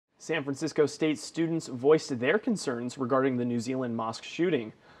San Francisco State students voiced their concerns regarding the New Zealand mosque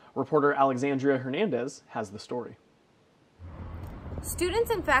shooting. Reporter Alexandria H has the story.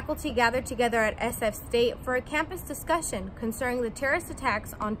 Students and faculty gathered together at SF State for a campus discussion concerning the terrorist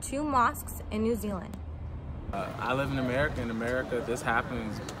attacks on two mosques in New Zealand. I live in America. In America, this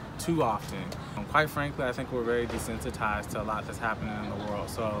happens too often. Quite frankly, I think we're very desensitized to a lot that's happening in the world.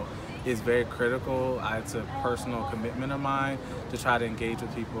 So it's very critical. It's a personal commitment of mine to try to engage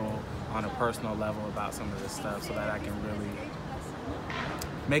with people on a personal level about some of this stuff so that I can really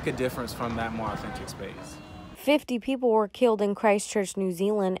make a difference from that more authentic space. 50 people were killed in Christchurch, New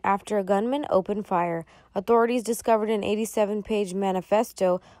Zealand after a gunman opened fire. Authorities discovered an 87-page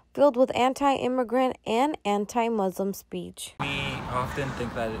manifesto filled with anti-immigrant and anti-Muslim speech. We often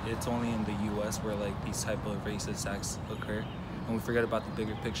think that it's only in the U.S. where these type of racist acts occur, and we forget about the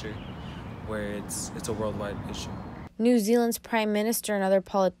bigger picture where it's a worldwide issue. New Zealand's Prime Minister and other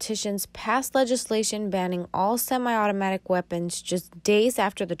politicians passed legislation banning all semi-automatic weapons just days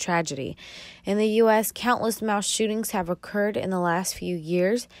after the tragedy. In the U.S., countless mass shootings have occurred in the last few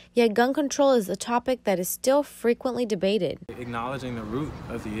years, yet gun control is a topic that is still frequently debated. Acknowledging the root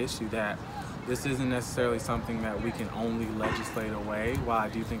of the issue, that this isn't necessarily something that we can only legislate away. While I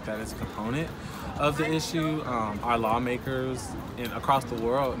do think that it's a component of the issue, our lawmakers across the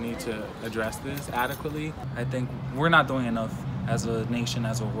world need to address this adequately. I think we're not doing enough as a nation,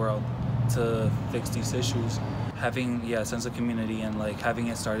 as a world, to fix these issues. Having a sense of community and having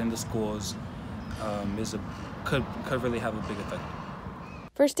it start in the schools could really have a big effect.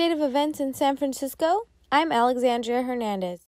 For State of Events in San Francisco, I'm Alexandria H.